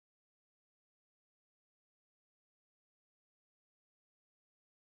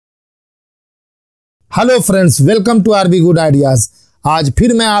Hello friends, welcome to RB good ideas. आज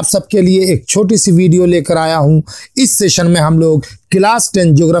फिर मैं आप सबके लिए एक छोटी सी वीडियो लेकर आया हूं। इस सेशन में हम लोग क्लास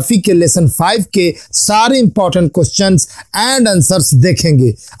 10 ज्योग्राफी के लेसन 5 के सारे इंपॉर्टेंट क्वेश्चंस एंड आंसर्स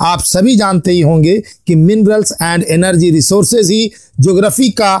देखेंगे। आप सभी जानते ही होंगे कि minerals and energy resources he geography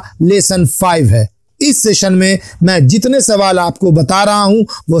का लेसन 5 है। इस सेशन में मैं जितने सवाल आपको बता रहा हूं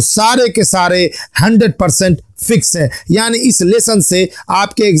वो सारे के सारे 100% फिक्स है, यानी इस लेसन से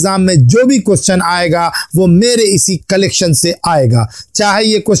आपके एग्जाम में जो भी क्वेश्चन आएगा वो मेरे इसी कलेक्शन से आएगा। चाहे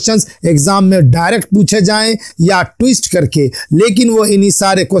ये क्वेश्चंस एग्जाम में डायरेक्ट पूछे जाएं या ट्विस्ट करके, लेकिन वो इन्हीं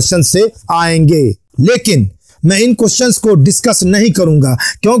सारे क्वेश्चन से आएंगे। लेकिन मैं इन क्वेश्चंस को डिस्कस नहीं करूंगा,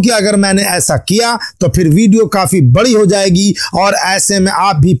 क्योंकि अगर मैंने ऐसा किया तो फिर वीडियो काफी बड़ी हो जाएगी और ऐसे में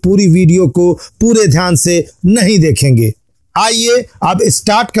आप भी पूरी वीडियो को पूरे ध्यान से नहीं देखेंगे। आइए अब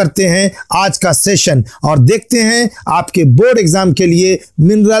स्टार्ट करते हैं आज का सेशन और देखते हैं आपके बोर्ड एग्जाम के लिए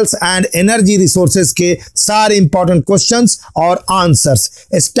मिनरल्स एंड एनर्जी रिसोर्सेज के सारे इंपॉर्टेंट क्वेश्चंस और आंसर्स।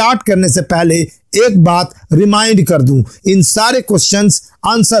 स्टार्ट करने से पहले एक बात रिमाइंड कर दूं, इन सारे क्वेश्चंस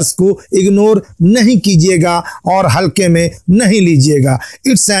आंसर्स को इग्नोर नहीं कीजिएगा और हल्के में नहीं लीजिएगा।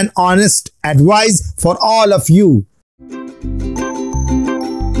 It's an honest advice for all of you.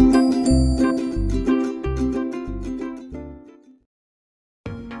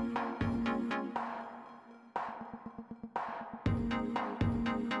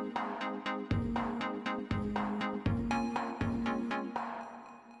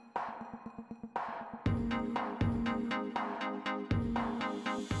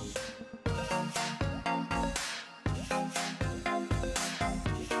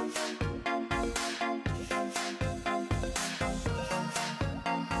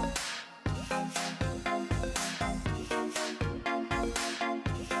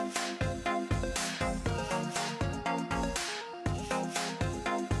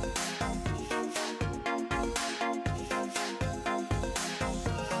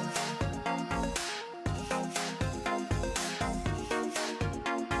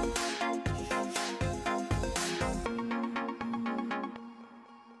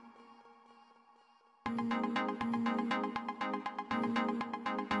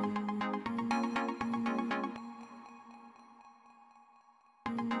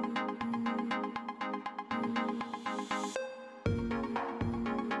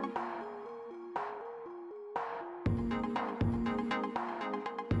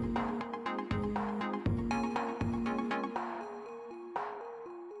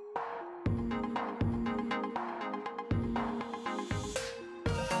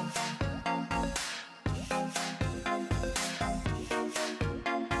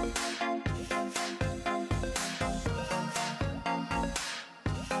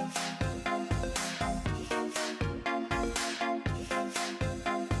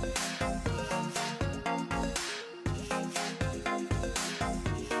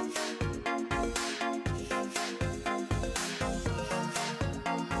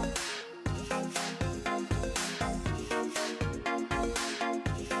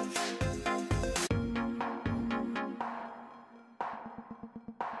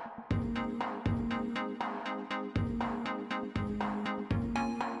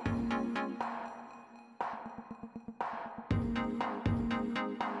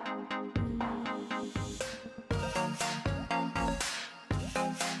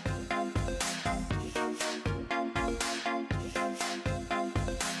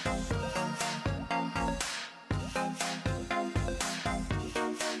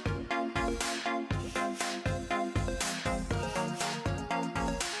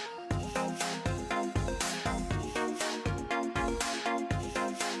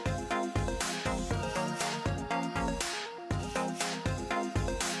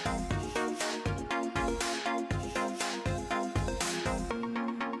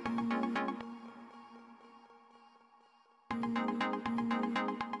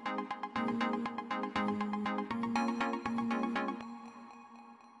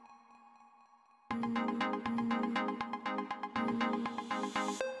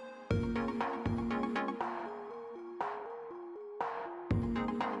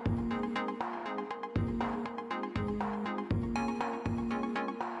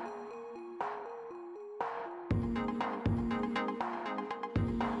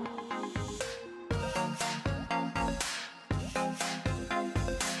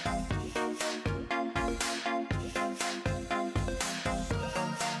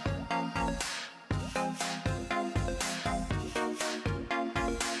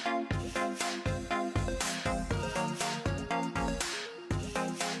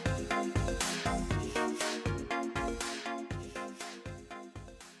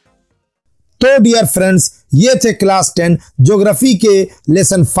 तो डियर फ्रेंड्स, ये थे क्लास 10 ज्योग्राफी के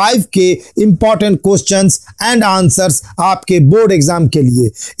लेसन 5 के इंपॉर्टेंट क्वेश्चंस एंड आंसर्स आपके बोर्ड एग्जाम के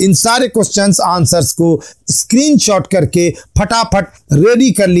लिए। इन सारे क्वेश्चंस आंसर्स को स्क्रीनशॉट करके फटाफट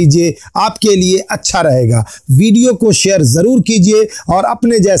रेडी कर लीजिए, आपके लिए अच्छा रहेगा। वीडियो को शेयर जरूर कीजिए और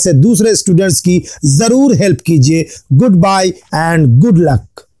अपने जैसे दूसरे स्टूडेंट्स की जरूर हेल्प कीजिए। Good bye and good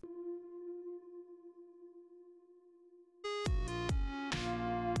luck.